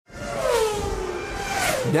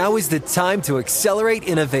Now is the time to accelerate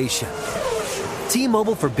innovation.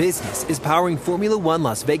 T-Mobile for Business is powering Formula One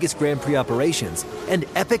Las Vegas Grand Prix operations and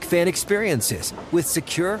epic fan experiences with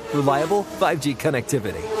secure, reliable 5G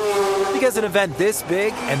connectivity. Because an event this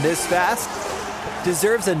big and this fast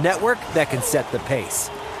deserves a network that can set the pace.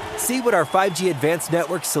 See what our 5G advanced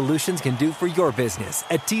network solutions can do for your business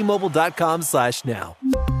at T-Mobile.com/now.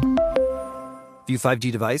 View 5G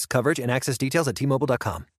device coverage and access details at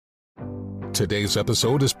T-Mobile.com. Today's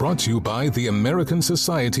episode is brought to you by the American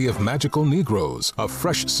Society of Magical Negroes, a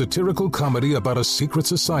fresh satirical comedy about a secret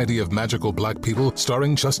society of magical black people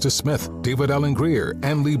starring Justice Smith, David Allen Greer,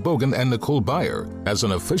 Ann Lee Bogan, and Nicole Byer. As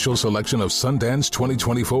an official selection of Sundance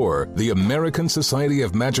 2024, the American Society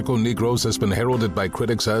of Magical Negroes has been heralded by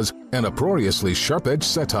critics as an uproariously sharp-edged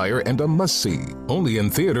satire and a must-see. Only in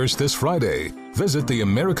theaters this Friday. Visit the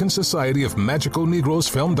American Society of Magical Negroes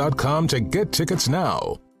Film.com to get tickets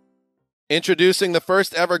now. Introducing the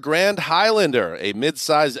first ever Grand Highlander, a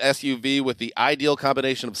mid-size SUV with the ideal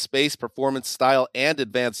combination of space, performance, style, and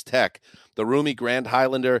advanced tech. The roomy Grand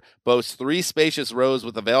Highlander boasts 3 spacious rows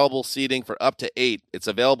with available seating for up to 8. Its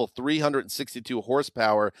available 362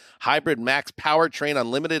 horsepower hybrid max powertrain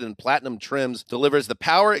unlimited and platinum trims delivers the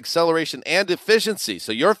power, acceleration, and efficiency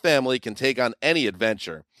so your family can take on any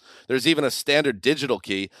adventure. There's even a standard digital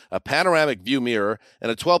key, a panoramic view mirror, and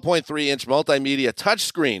a 12.3-inch multimedia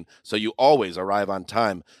touchscreen, so you always arrive on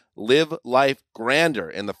time. Live life grander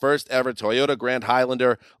in the first ever Toyota Grand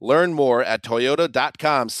Highlander. Learn more at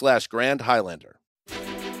toyota.com/Grand Highlander.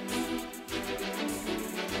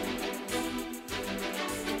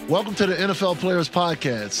 Welcome to the NFL Players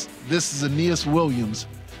Podcast. This is Aeneas Williams.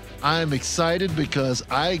 I am excited because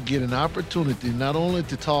I get an opportunity not only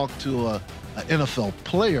to talk to an NFL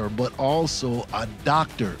player, but also a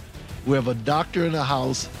doctor. We have a doctor in the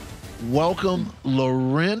house. Welcome,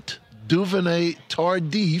 Laurent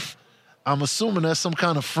Duvernay-Tardif. I'm assuming that's some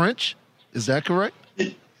kind of French. Is that correct?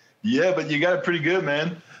 Yeah, but you got it pretty good,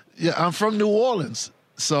 man. Yeah, I'm from New Orleans.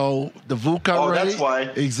 So the vocabulary. Oh, that's why.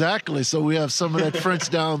 Exactly. So we have some of that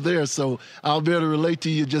French down there. So I'll be able to relate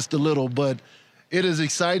to you just a little. But it is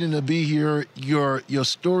exciting to be here. Your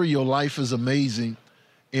story, your life is amazing.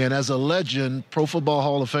 And as a legend, Pro Football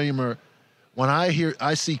Hall of Famer, when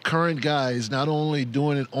I see current guys not only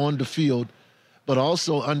doing it on the field, but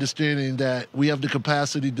also understanding that we have the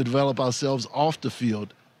capacity to develop ourselves off the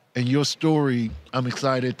field. And your story, I'm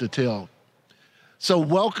excited to tell. So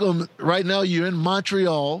welcome. Right now you're in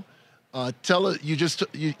Montreal. Tell it.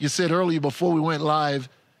 You said earlier before we went live,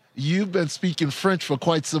 you've been speaking French for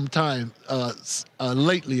quite some time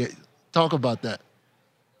lately. Talk about that.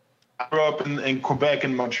 I grew up in Quebec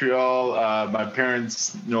and Montreal. My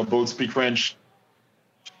parents, both speak French.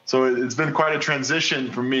 So it's been quite a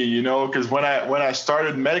transition for me, because when I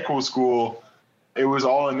started medical school, it was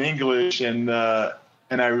all in English. And I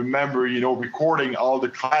remember, recording all the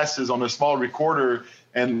classes on a small recorder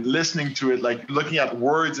and listening to it, like looking at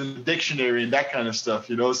words in the dictionary and that kind of stuff,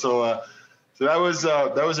 So that was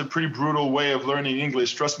a pretty brutal way of learning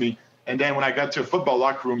English, trust me. And then when I got to a football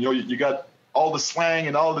locker room, you got all the slang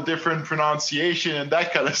and all the different pronunciation and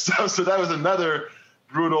that kind of stuff. So that was another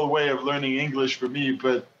brutal way of learning English for me.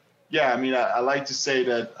 But yeah, I mean, I like to say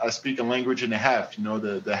that I speak a language and a half,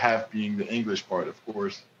 the half being the English part, of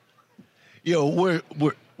course. We're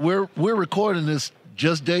recording this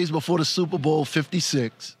just days before the Super Bowl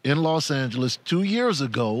 56 in Los Angeles. 2 years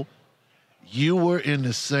ago, you were in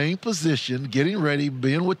the same position, getting ready,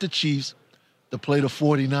 being with the Chiefs to play the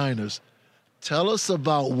 49ers. Tell us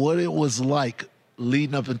about what it was like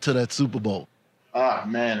leading up into that Super Bowl. Ah,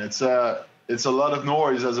 man, it's a lot of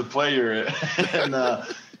noise as a player. And, I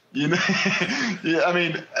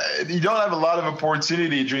mean, you don't have a lot of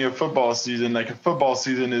opportunity during a football season. Like a football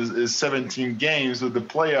season is 17 games with the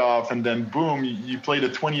playoff, and then boom, you play the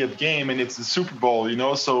 20th game, and it's the Super Bowl,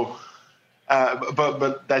 So,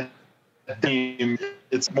 but that game,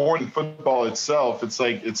 it's more than football itself. It's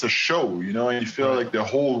like it's a show, and you feel like the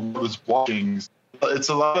whole world is watching. It's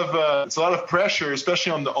a lot of pressure,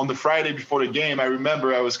 especially on the Friday before the game. I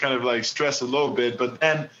remember I was kind of like stressed a little bit, but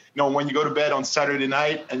then when you go to bed on Saturday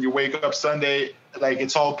night and you wake up Sunday, like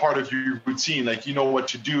it's all part of your routine. Like you know what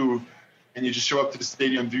to do, and you just show up to the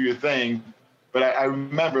stadium, do your thing. But I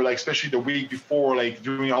remember, like especially the week before, like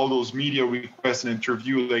doing all those media requests and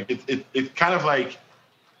interview, like it kind of like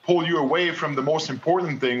pull you away from the most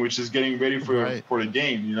important thing, which is getting ready for the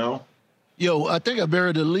game, Yo, I think I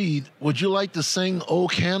buried the lead. Would you like to sing "Oh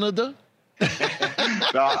Canada"?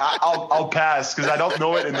 No, I'll pass because I don't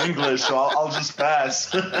know it in English, so I'll just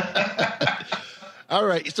pass. All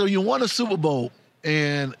right, so you won a Super Bowl,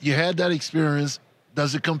 and you had that experience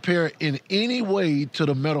does it compare in any way to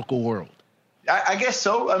the medical world? I guess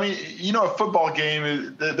so. I mean, a football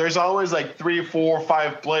game, there's always like 3, 4,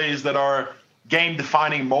 5 plays that are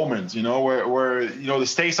game-defining moments, where the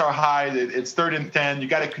stakes are high. It's 3rd and 10. You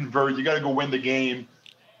got to convert. You got to go win the game.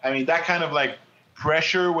 I mean, that kind of like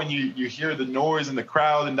pressure when you hear the noise in the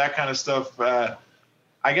crowd and that kind of stuff. I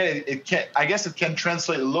guess it can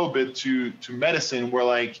translate a little bit to medicine, where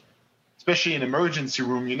like, especially in emergency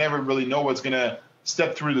room, you never really know what's gonna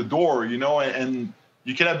step through the door, and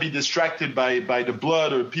you cannot be distracted by the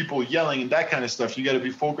blood or people yelling and that kind of stuff. You got to be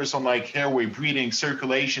focused on like airway, breathing,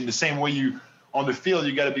 circulation. The same way you on the field,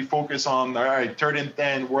 you got to be focused on, all right, 3rd and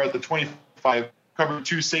 10, we're at the 25, cover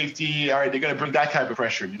 2 safety. All right, they're going to bring that type of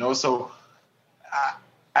pressure, So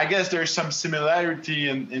I guess there's some similarity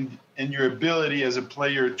in your ability as a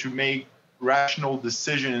player to make rational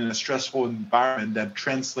decision in a stressful environment that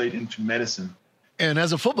translate into medicine. And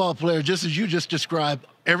as a football player, just as you just described,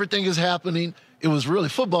 everything is happening. It was really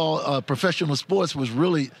football, professional sports was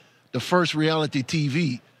really the first reality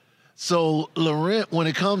TV. So, Laurent, when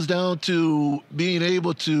it comes down to being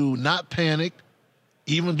able to not panic,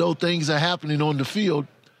 even though things are happening on the field,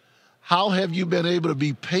 how have you been able to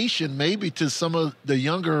be patient maybe to some of the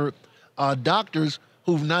younger doctors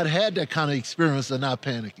who've not had that kind of experience of not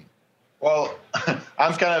panicking? Well,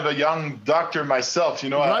 I'm kind of a young doctor myself.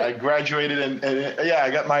 Right. I graduated and I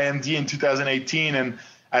got my MD in 2018, and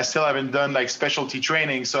I still haven't done like specialty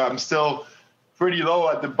training. So I'm still pretty low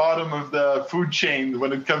at the bottom of the food chain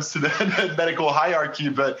when it comes to the medical hierarchy.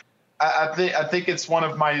 But I think it's one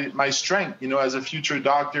of my strengths, as a future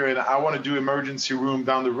doctor, and I want to do emergency room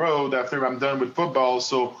down the road after I'm done with football.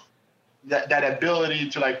 So that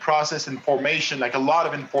ability to like process information, like a lot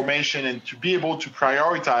of information, and to be able to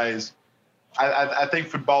prioritize, I think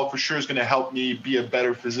football for sure is going to help me be a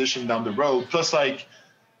better physician down the road. Plus, like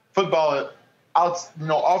football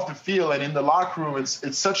off the field and in the locker room,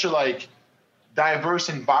 it's such a like diverse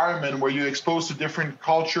environment where you're exposed to different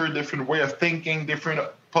culture, different way of thinking, different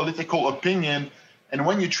political opinion. And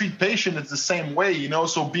when you treat patients, it's the same way,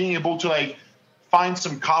 So being able to like find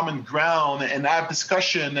some common ground and have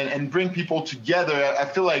discussion and bring people together, I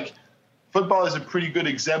feel like football is a pretty good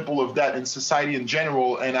example of that in society in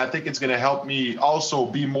general, and I think it's going to help me also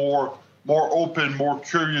be more open, more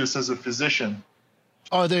curious as a physician.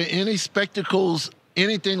 Are there any spectacles,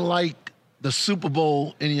 anything like the Super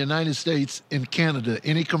Bowl in the United States and Canada?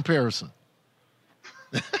 Any comparison?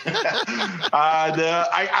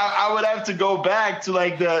 I would have to go back to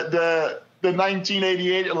like the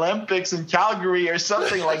 1988 Olympics in Calgary or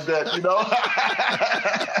something like that,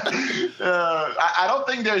 I don't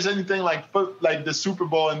think there's anything like the Super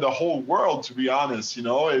Bowl in the whole world, to be honest.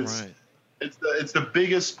 It's the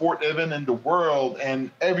biggest sport event in the world, and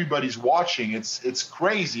everybody's watching. It's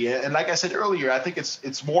crazy, and like I said earlier, I think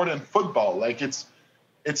it's more than football. Like it's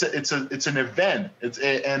an event.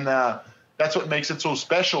 That's what makes it so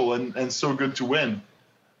special and so good to win.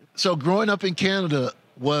 So growing up in Canada,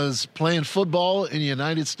 was playing football in the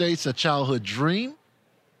United States a childhood dream?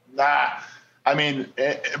 Nah. I mean,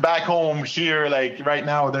 back home here, like right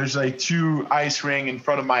now, there's like 2 ice ring in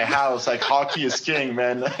front of my house. Like hockey is king,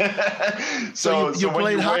 man. So you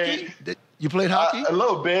played hockey? You played hockey? A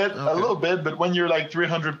little bit. But when you're like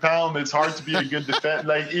 300 pounds, it's hard to be a good defense.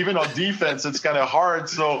 Like even on defense, it's kind of hard.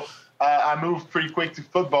 So I moved pretty quick to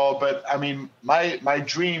football. But I mean, my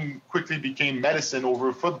dream quickly became medicine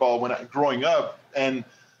over football growing up. And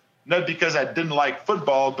not because I didn't like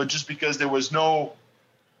football, but just because there was no,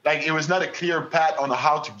 like, it was not a clear path on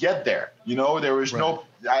how to get there. There was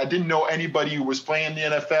I didn't know anybody who was playing the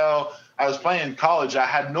NFL. I was playing in college. I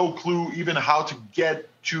had no clue even how to get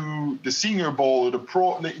to the Senior Bowl or the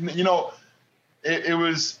Pro. It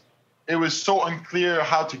was so unclear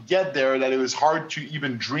how to get there that it was hard to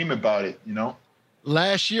even dream about it,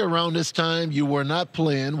 Last year around this time, you were not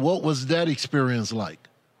playing. What was that experience like?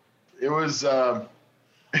 It was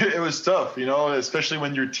tough, especially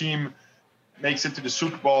when your team makes it to the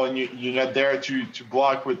Super Bowl and you're not there to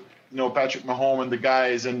block with, Patrick Mahomes and the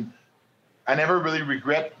guys. And I never really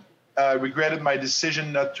regretted my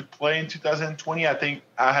decision not to play in 2020. I think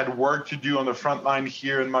I had work to do on the front line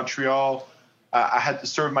here in Montreal. I had to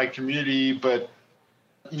serve my community, but,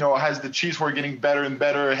 as the Chiefs were getting better and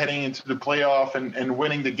better, heading into the playoff and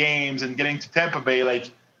winning the games and getting to Tampa Bay, like,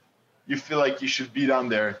 you feel like you should be down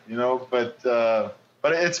there, but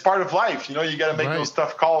it's part of life. You got to make those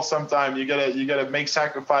tough calls sometimes. You got to make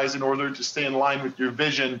sacrifice in order to stay in line with your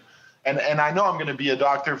vision. And I know I'm going to be a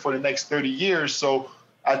doctor for the next 30 years. So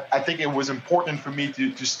I think it was important for me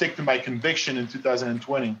to stick to my conviction in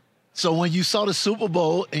 2020. So when you saw the Super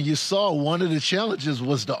Bowl and you saw one of the challenges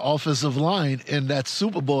was the offensive line in that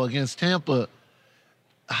Super Bowl against Tampa,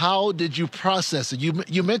 how did you process it?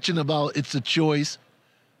 You mentioned about it's a choice,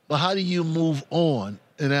 but how do you move on?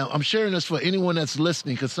 And I'm sharing this for anyone that's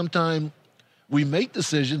listening, because sometimes we make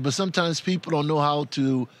decisions, but sometimes people don't know how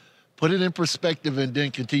to put it in perspective and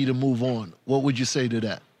then continue to move on. What would you say to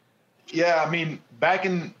that? Yeah, I mean, back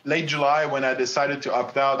in late July when I decided to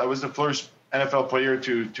opt out, I was the first NFL player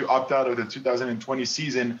to opt out of the 2020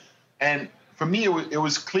 season. And for me, it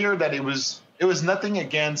was clear that it was nothing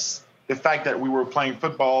against the fact that we were playing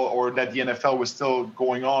football or that the NFL was still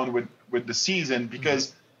going on with the season,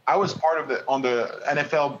 because I was part of the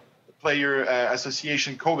NFL Player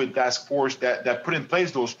Association COVID task force that put in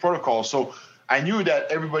place those protocols. So I knew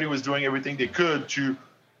that everybody was doing everything they could to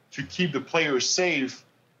keep the players safe.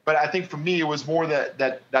 But I think for me, it was more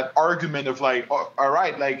that argument of like, oh, all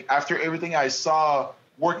right, like after everything I saw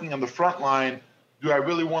working on the front line, do I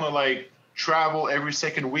really want to like travel every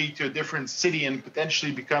second week to a different city and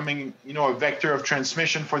potentially becoming, a vector of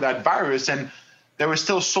transmission for that virus? And there was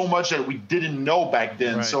still so much that we didn't know back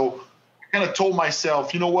then. Right. So I kind of told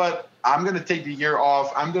myself, you know what, I'm going to take the year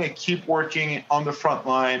off. I'm going to keep working on the front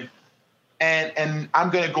line. And I'm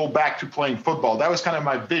going to go back to playing football. That was kind of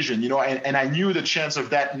my vision, and I knew the chance of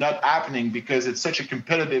that not happening because it's such a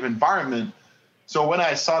competitive environment. So when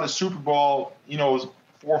I saw the Super Bowl, 4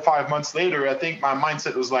 or 5 months later, I think my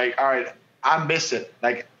mindset was like, all right, I miss it.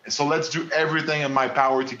 Like, so let's do everything in my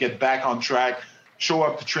power to get back on track, show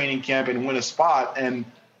up to training camp and win a spot. And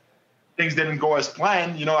things didn't go as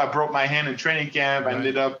planned. I broke my hand in training camp. Right. I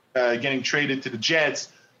ended up getting traded to the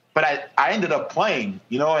Jets. But I ended up playing,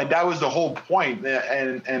 and that was the whole point.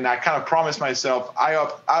 And I kind of promised myself, I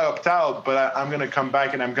opt out, but I'm going to come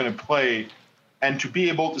back and I'm going to play. And to be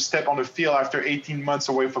able to step on the field after 18 months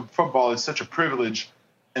away from football is such a privilege,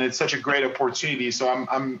 and it's such a great opportunity. So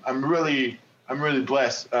I'm really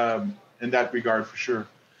blessed in that regard for sure.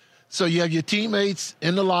 So you have your teammates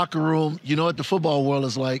in the locker room. You know what the football world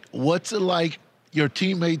is like. What's it like, your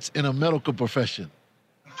teammates in a medical profession?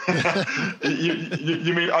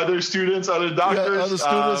 you mean other students, other doctors? Yeah, other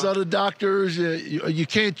students, other doctors. You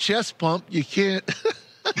can't chest pump. You can't.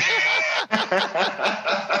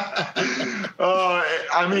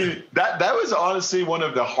 I mean, that was honestly one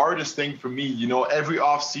of the hardest things for me. Every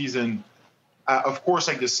off season, of course,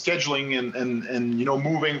 like the scheduling and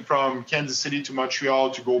moving from Kansas City to Montreal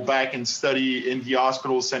to go back and study in the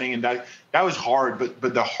hospital setting, and that was hard.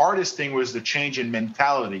 But the hardest thing was the change in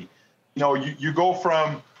mentality. You go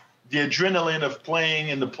from the adrenaline of playing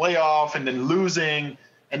in the playoff and then losing,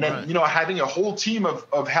 and then, right. Having a whole team of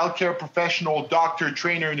healthcare professional, doctor,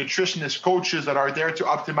 trainer, nutritionist, coaches that are there to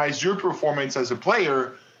optimize your performance as a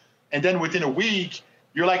player. And then within a week,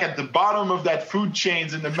 you're like at the bottom of that food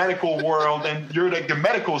chains in the medical world, and you're like the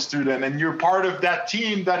medical student, and you're part of that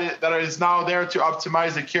team that is now there to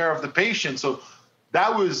optimize the care of the patient. So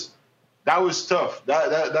that was tough.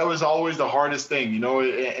 That was always the hardest thing,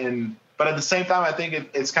 But at the same time, I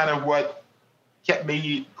think it's kind of what kept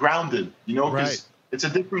me grounded, because right. It's a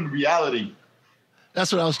different reality.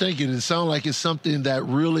 That's what I was thinking. It sounds like it's something that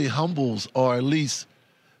really humbles, or at least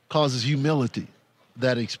causes humility,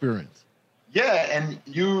 that experience. Yeah, and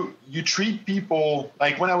you treat people,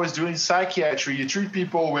 like when I was doing psychiatry, you treat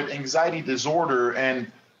people with anxiety disorder, and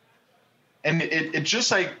it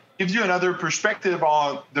just like gives you another perspective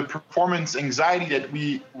on the performance anxiety that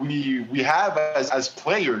we have as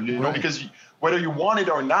players, right. Because whether you want it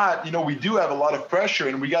or not, we do have a lot of pressure,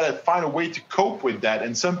 and we got to find a way to cope with that.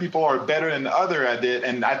 And some people are better than others at it.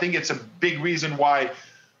 And I think it's a big reason why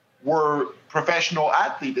we're professional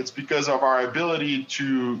athletes. It's because of our ability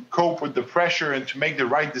to cope with the pressure and to make the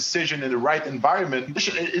right decision in the right environment.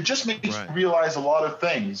 It just makes right. you realize a lot of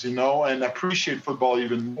things, and appreciate football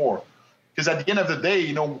even more. Because at the end of the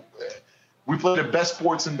day, we play the best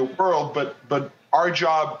sports in the world, but our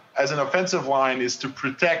job as an offensive line is to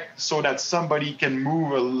protect so that somebody can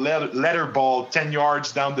move a letter ball 10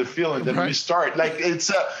 yards down the field and then right. restart. Like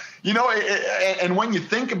it's, and when you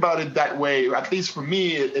think about it that way, at least for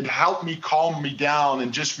me, it helped me calm me down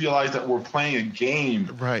and just realize that we're playing a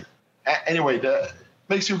game. Right. Anyway, that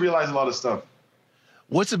makes you realize a lot of stuff.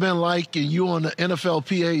 What's it been like? You on the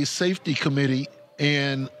NFLPA safety committee,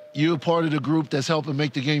 and you're part of the group that's helping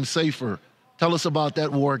make the game safer. Tell us about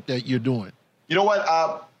that work that you're doing. You know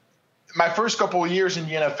what? My first couple of years in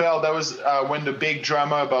the NFL, that was when the big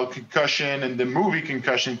drama about concussion and the movie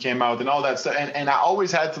Concussion came out and all that stuff. And I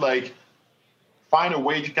always had to find a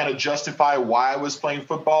way to kind of justify why I was playing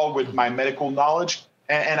football with my medical knowledge.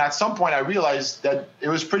 And at some point I realized that it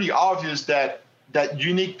was pretty obvious that that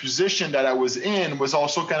unique position that I was in was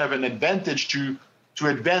also kind of an advantage to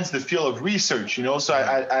advance the field of research, So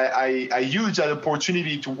I used that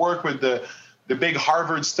opportunity to work with the big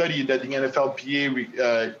Harvard study that the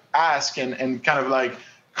NFLPA asked and kind of like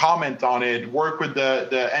comment on it, work with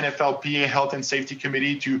the NFLPA Health and Safety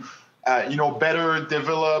Committee to, better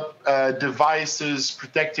develop devices,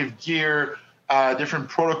 protective gear, different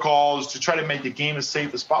protocols to try to make the game as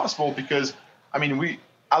safe as possible. Because,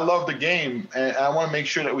 I love the game, and I want to make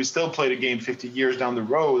sure that we still play the game 50 years down the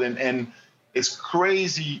road. And it's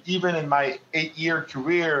crazy, even in my 8-year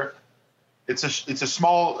career, it's a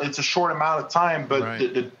short amount of time, but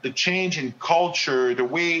right. the change in culture, the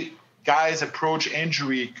way guys approach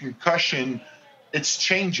injury, concussion, it's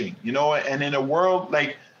changing, and in a world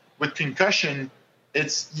like with concussion,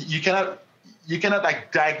 you cannot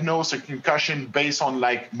like diagnose a concussion based on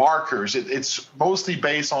like markers. It's mostly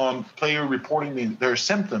based on player reporting their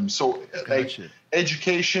symptoms. So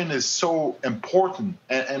education is so important,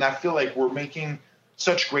 and I feel like we're making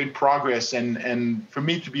such great progress. And for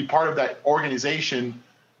me to be part of that organization,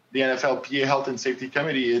 the NFLPA Health and Safety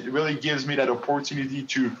Committee, it really gives me that opportunity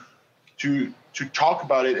to talk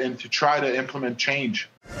about it and to try to implement change.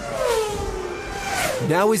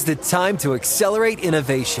 Now is the time to accelerate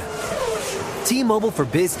innovation. T-Mobile for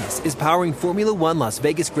Business is powering Formula One Las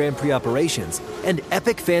Vegas Grand Prix operations and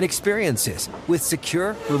epic fan experiences with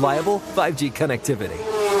secure, reliable 5G connectivity.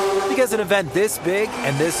 Because an event this big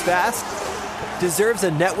and this fast deserves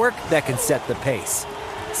a network that can set the pace.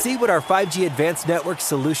 See what our 5G advanced network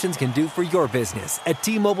solutions can do for your business at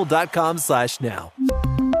T-Mobile.com/now.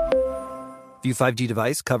 View 5G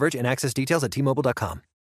device coverage and access details at T-Mobile.com.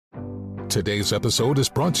 Today's episode is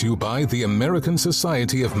brought to you by the American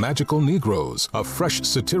Society of Magical Negroes, a fresh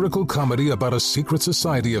satirical comedy about a secret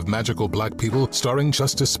society of magical black people starring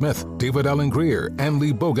Justice Smith, David Allen Greer, Ann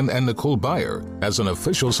Lee Bogan, and Nicole Byer. As an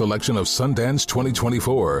official selection of Sundance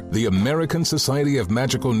 2024, the American Society of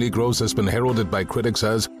Magical Negroes has been heralded by critics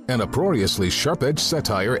as an uproariously sharp-edged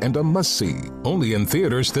satire and a must-see. Only in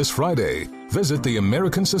theaters this Friday. Visit the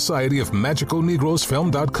American Society of Magical Negroes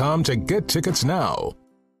Film.com to get tickets now.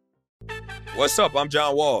 What's up? I'm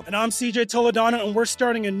John Wall. And I'm CJ Toledano, and we're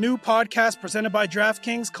starting a new podcast presented by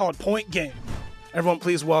DraftKings called Point Game. Everyone,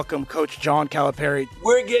 please welcome Coach John Calipari.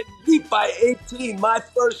 We're getting beat by 18. My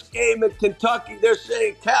first game in Kentucky, they're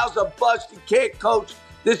saying Cal's a bust. He can't coach.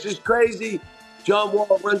 This is crazy. John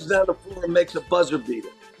Wall runs down the floor and makes a buzzer beater.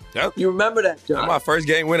 Yep. You remember that, John? That's my first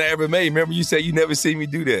game winner I ever made. Remember you said you never see me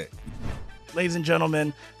do that. Ladies and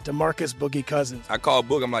gentlemen, DeMarcus Boogie Cousins. I called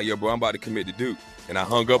Boog. I'm like, yo, bro, I'm about to commit to Duke. And I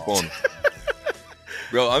hung up on him.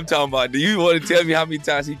 Bro, I'm talking about, do you want to tell me how many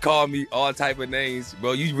times he called me all type of names?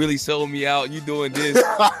 Bro, you really sold me out. You doing this.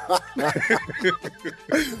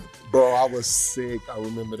 Bro, I was sick. I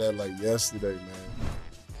remember that like yesterday, man.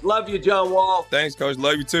 Love you, John Wall. Thanks, Coach.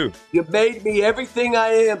 Love you, too. You made me everything I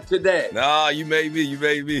am today. Nah, you made me. You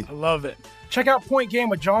made me. I love it. Check out Point Game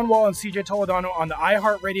with John Wall and CJ Toledano on the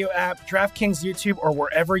iHeartRadio app, DraftKings YouTube, or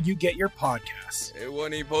wherever you get your podcasts. It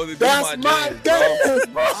wasn't even supposed to be That's my game,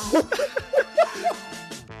 bro.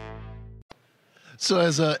 So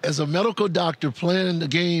as a medical doctor playing the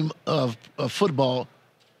game of football,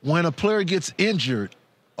 when a player gets injured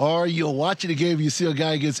or you're watching the game, you see a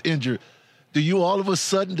guy gets injured, do you all of a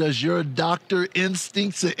sudden, does your doctor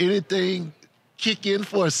instincts or anything kick in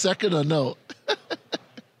for a second or no?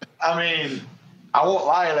 I mean, I won't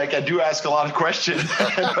lie. Like, I do ask a lot of questions,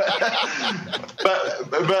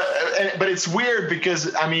 but it's weird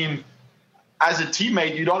because, I mean, as a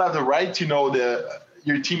teammate, you don't have the right to know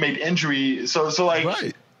your teammate injury. So like,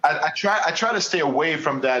 right. I try to stay away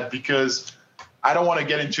from that because I don't want to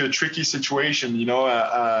get into a tricky situation.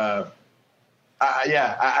 I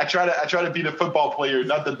try to be the football player,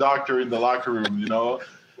 not the doctor in the locker room.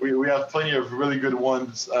 We have plenty of really good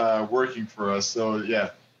ones working for us. So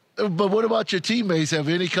yeah. But what about your teammates? Have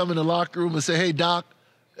any come in the locker room and say, "Hey, doc,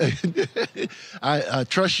 I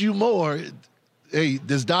trust you more. Hey,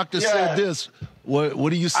 this doctor said this. What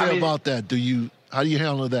do you say about that? How do you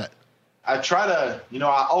handle that?" I try to,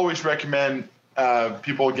 I always recommend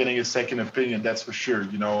people getting a second opinion. That's for sure.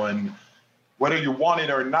 And whether you want it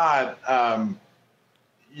or not,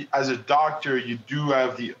 as a doctor, you do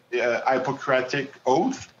have the Hippocratic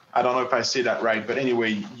Oath. I don't know if I say that right, but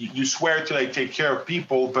anyway, you swear to take care of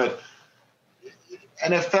people. But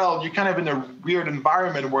NFL, you're kind of in a weird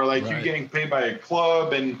environment where right. You're getting paid by a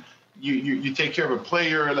club and you take care of a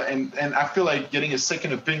player. And I feel like getting a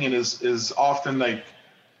second opinion is often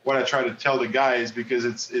what I try to tell the guys,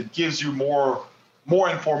 because it gives you more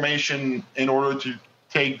information in order to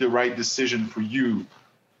take the right decision for you.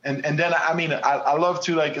 And then, I mean, I love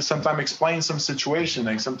to, like, sometimes explain some situation.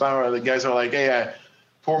 Like, sometimes the guys are like, hey, I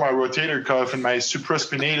tore my rotator cuff and my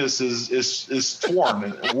supraspinatus is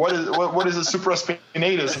torn. What is a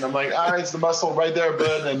supraspinatus? And I'm like, it's the muscle right there,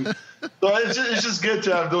 bud. And so it's just good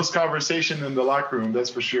to have those conversations in the locker room, that's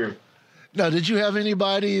for sure. Now, did you have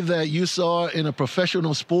anybody that you saw in a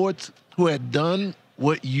professional sport who had done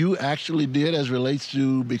what you actually did as relates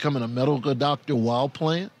to becoming a medical doctor while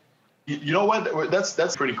playing? You know what?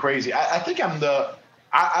 That's pretty crazy. I think I'm the.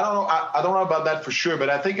 I don't know about that for sure, but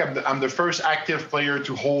I think I'm the first active player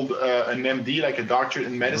to hold an MD, like a doctorate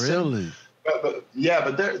in medicine. Really?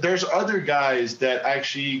 But there's other guys that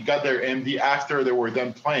actually got their MD after they were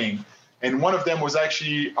done playing, and one of them was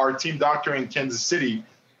actually our team doctor in Kansas City,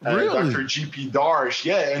 really? Dr. GP Darsh.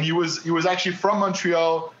 Yeah, and he was actually from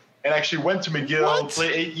Montreal and actually went to McGill. What?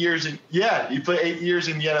 Played 8 years he played 8 years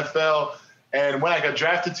in the NFL. And when I got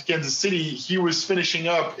drafted to Kansas City, he was finishing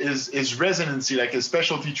up his residency, like his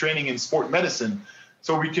specialty training in sport medicine.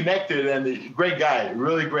 So we connected, and great guy,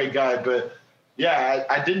 really great guy. But yeah,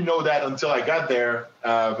 I didn't know that until I got there.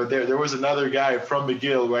 But there was another guy from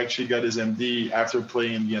McGill who actually got his MD after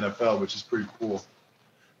playing in the NFL, which is pretty cool.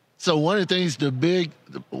 So one of the things,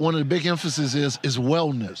 one of the big emphasis is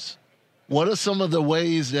wellness. What are some of the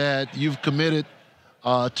ways that you've committed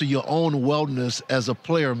to your own wellness as a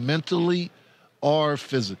player, mentally or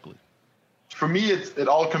physically? For me, it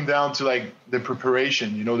all comes down to, like, the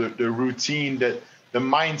preparation, you know, the routine, that the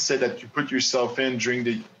mindset that you put yourself in during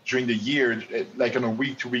the year, like on a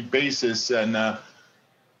week-to-week basis. And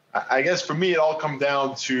I guess for me, it all comes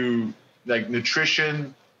down to, like,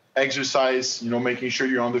 nutrition, exercise, you know, making sure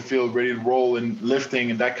you're on the field ready to roll, and lifting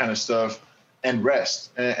and that kind of stuff, and rest.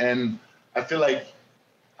 And I feel like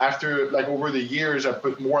after, like, over the years, I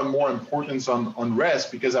put more and more importance on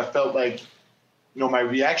rest, because I felt like, you know, my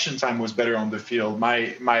reaction time was better on the field.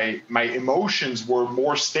 My emotions were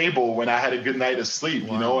more stable when I had a good night of sleep.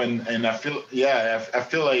 Wow. You know, and I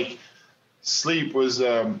feel like sleep was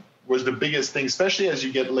the biggest thing, especially as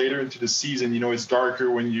you get later into the season. You know, it's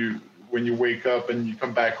darker when you wake up and you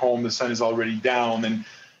come back home, the sun is already down, and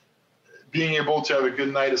being able to have a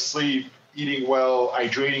good night of sleep, eating well,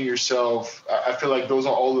 hydrating yourself, I feel like those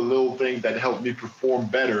are all the little things that help me perform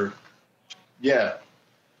better. Yeah.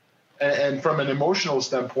 And from an emotional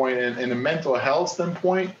standpoint and a mental health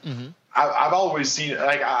standpoint, mm-hmm. I've always seen,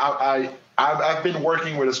 like, I've been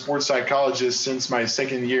working with a sports psychologist since my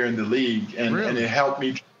second year in the league, and, really? And it helped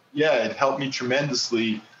me. Yeah, it helped me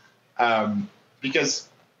tremendously, because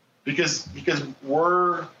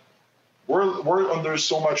we're under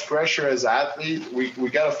so much pressure as athletes. We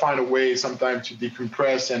got to find a way sometimes to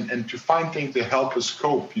decompress and to find things to help us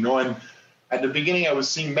cope. You know, and at the beginning, I was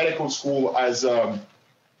seeing medical school as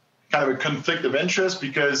kind of a conflict of interest,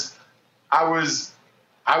 because I was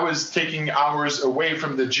taking hours away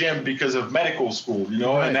from the gym because of medical school, you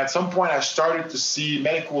know. Right. And at some point I started to see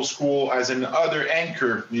medical school as another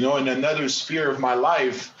anchor, you know, in another sphere of my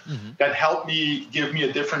life, mm-hmm. that helped me, give me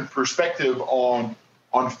a different perspective on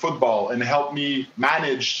football, and helped me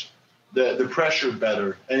manage the pressure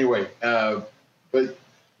better. Anyway, but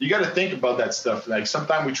you got to think about that stuff. Like,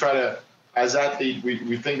 sometimes we try to, as athletes,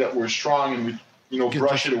 we think that we're strong, and we, you know,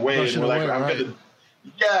 brush it away, and we're like,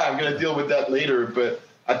 I'm gonna deal with that later. But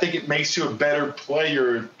I think it makes you a better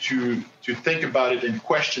player to think about it and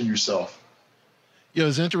question yourself. Yeah,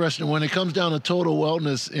 it's interesting when it comes down to total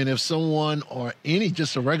wellness, and if someone or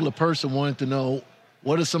just a regular person wanted to know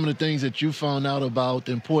what are some of the things that you found out about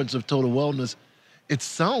the importance of total wellness, it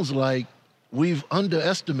sounds like we've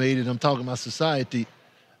underestimated, I'm talking about society,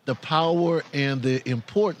 the power and the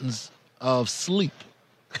importance of sleep,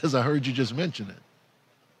 because I heard you just mention it.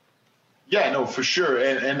 Yeah, no, for sure.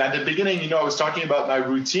 And at the beginning, you know, I was talking about my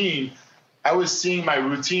routine. I was seeing my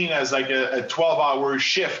routine as like a 12-hour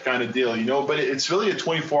shift kind of deal, you know, but it's really a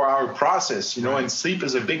 24-hour process, you know, and sleep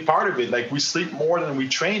is a big part of it. Like, we sleep more than we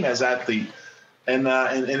train as athletes, and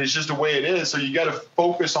it's just the way it is. So you got to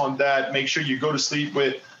focus on that. Make sure you go to sleep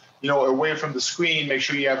with, you know, away from the screen. Make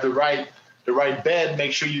sure you have the right bed.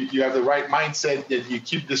 Make sure you have the right mindset, that you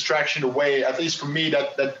keep distraction away. At least for me,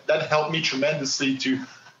 that helped me tremendously to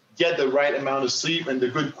get the right amount of sleep and the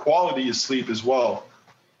good quality of sleep as well.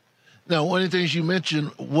 Now, one of the things you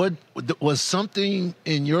mentioned, what was something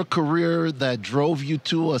in your career that drove you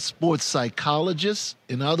to a sports psychologist?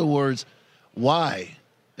 In other words, why?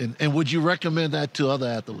 And would you recommend that to other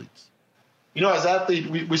athletes? You know, as athletes,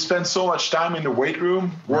 we spend so much time in the weight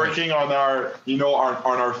room working on our, you know,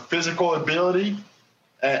 on our physical ability.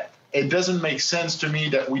 It doesn't make sense to me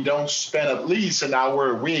that we don't spend at least an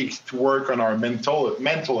hour a week to work on our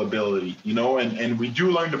mental ability, you know, and we do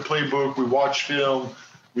learn the playbook, we watch film,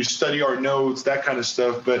 We study our notes, that kind of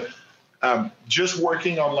stuff. But just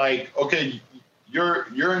working on like, okay, you're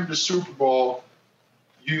in the Super Bowl,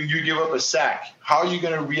 you give up a sack. How are you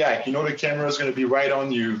going to react? You know the camera is going to be right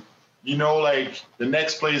on you. You know, like the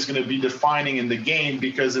next play is going to be defining in the game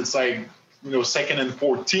because it's like, 2nd and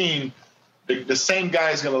 14. The same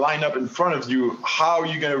guy is going to line up in front of you. How are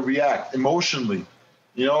you going to react emotionally?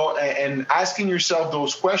 And asking yourself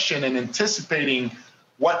those questions and anticipating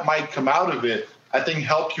what might come out of it, I think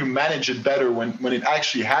help you manage it better when it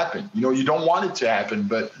actually happened. You don't want it to happen,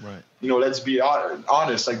 but, let's be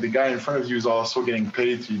honest, like the guy in front of you is also getting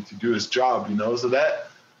paid to do his job, So that,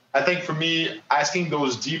 I think for me, asking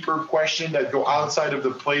those deeper questions that go outside of the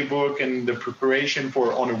playbook and the preparation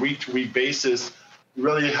for on a week-to-week basis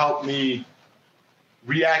really helped me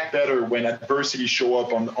react better when adversity show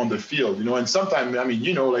up on the field, and sometimes,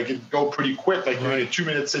 like it go pretty quick, like you're in a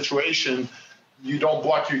 2-minute situation, you don't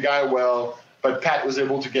block your guy well, but Pat was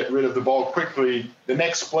able to get rid of the ball quickly. The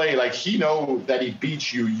next play, like he know that he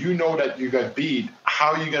beat you, that you got beat,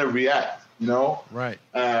 how are you going to react, Right.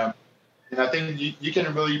 And I think you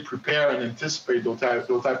can really prepare and anticipate those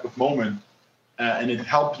type of moments, and it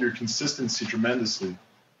helps your consistency tremendously.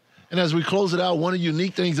 And as we close it out, one of the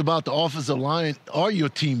unique things about the offensive line are your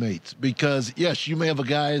teammates, because, yes, you may have a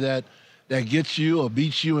guy that gets you or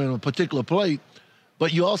beats you in a particular play,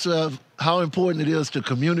 but you also have how important it is to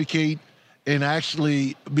communicate and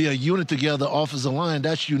actually be a unit together, offensive line.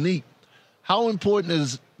 That's unique. How important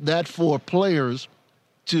is that for players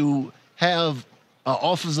to have an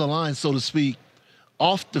offensive line, so to speak,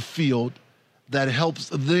 off the field that helps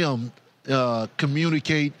them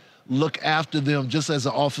communicate, look after them just as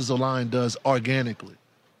the offensive line does organically?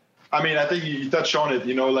 I mean, I think you touched on it,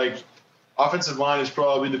 like offensive line is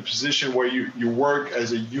probably the position where you work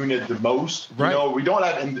as a unit the most. Right.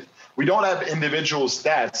 We don't have individual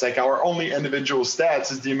stats. Like our only individual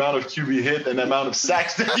stats is the amount of QB hit and the amount of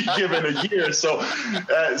sacks that you give in a year. So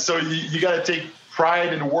you got to take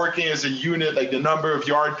pride in working as a unit, like the number of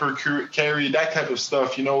yard per carry, that type of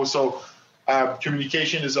stuff, So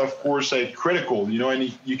communication is, of course, critical,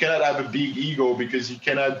 and you cannot have a big ego because you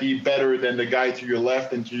cannot be better than the guy to your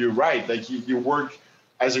left and to your right. Like you work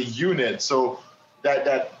as a unit. So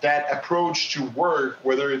that approach to work,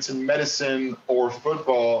 whether it's in medicine or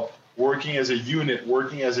football, working as a unit,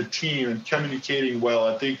 working as a team, and communicating well,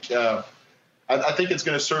 I think it's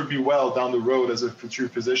going to serve you well down the road as a future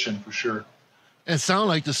physician for sure. And sound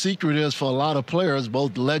like the secret is for a lot of players,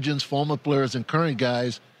 both legends, former players, and current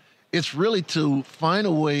guys, it's really to find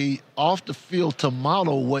a way off the field to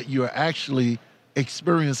model what you're actually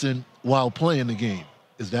experiencing while playing the game.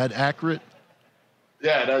 Is that accurate?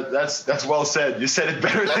 Yeah, that's well said. You said it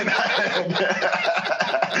better than I.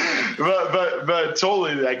 but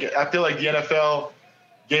totally, like I feel like the NFL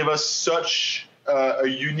gave us such a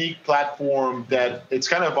unique platform that it's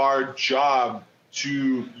kind of our job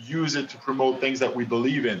to use it to promote things that we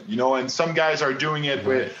believe in, and some guys are doing it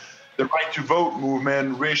with the right to vote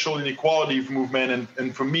movement, racial inequality movement.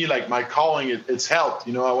 And for me, like my calling, it's health.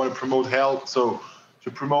 I want to promote health. So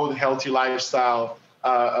to promote healthy lifestyle,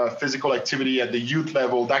 physical activity at the youth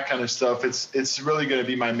level, that kind of stuff, it's really going to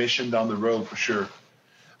be my mission down the road for sure.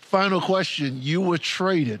 Final question. You were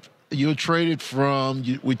traded. We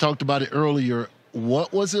talked about it earlier.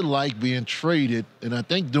 What was it like being traded? And I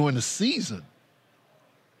think during the season.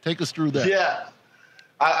 Take us through that. Yeah.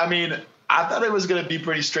 I mean, I thought it was going to be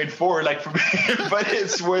pretty straightforward, like for me, but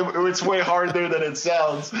it's way harder than it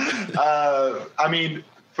sounds. I mean,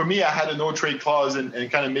 for me, I had a no trade clause, and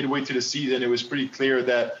kind of midway through the season, it was pretty clear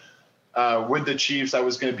that with the Chiefs, I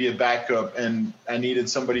was going to be a backup, and I needed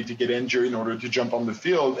somebody to get injured in order to jump on the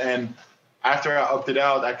field. And after I opted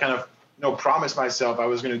out, I kind of promised myself I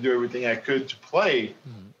was going to do everything I could to play.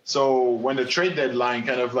 Mm-hmm. So when the trade deadline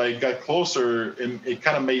kind of like got closer, it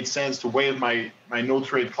kind of made sense to waive my no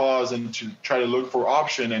trade clause and to try to look for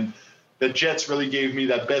option. And the Jets really gave me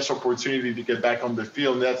that best opportunity to get back on the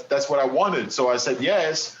field. And that's what I wanted. So I said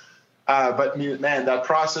yes. But man, that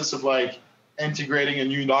process of like integrating a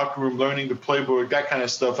new locker room, learning the playbook, that kind of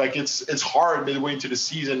stuff, like it's hard midway into the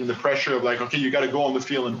season, and the pressure of like, okay, you got to go on the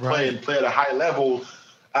field and play and play at a high level.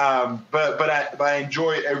 But I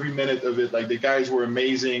enjoy every minute of it. Like the guys were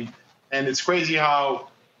amazing, and it's crazy how,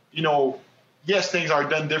 yes, things are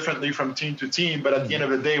done differently from team to team, but at the end of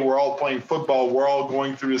the day, we're all playing football. We're all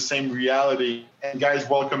going through the same reality, and guys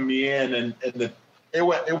welcomed me in, and it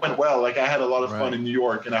went well. Like I had a lot of fun in New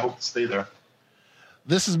York, and I hope to stay there.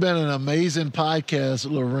 This has been an amazing podcast,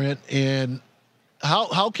 Laurent. And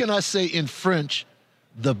how can I say in French,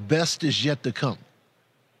 the best is yet to come?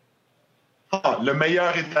 Le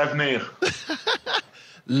meilleur est à venir.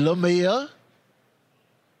 Le meilleur?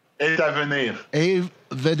 Et à venir. A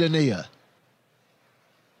Vedenia.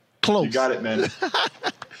 Close. You got it, man.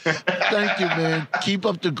 Thank you, man. Keep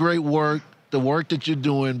up the great work, the work that you're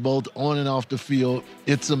doing, both on and off the field.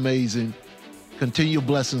 It's amazing. Continue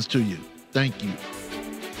blessings to you. Thank you.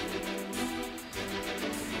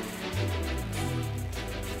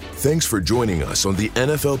 Thanks for joining us on the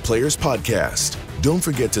NFL Players Podcast. Don't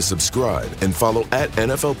forget to subscribe and follow at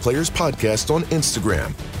NFL Players Podcast on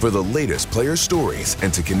Instagram for the latest player stories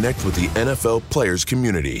and to connect with the NFL Players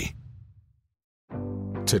community.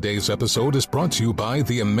 Today's episode is brought to you by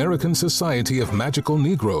the American Society of Magical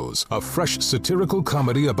Negroes, a fresh satirical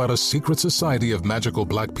comedy about a secret society of magical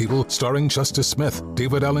black people starring Justice Smith,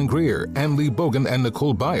 David Allen Greer, Ann Lee Bogan, and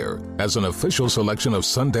Nicole Byer. As an official selection of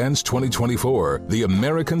Sundance 2024, the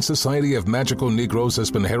American Society of Magical Negroes has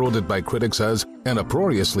been heralded by critics as an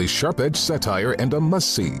uproariously sharp-edged satire and a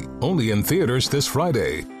must-see. Only in theaters this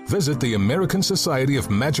Friday. Visit the American Society of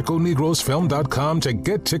Magical Negroes film.com to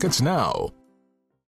get tickets now.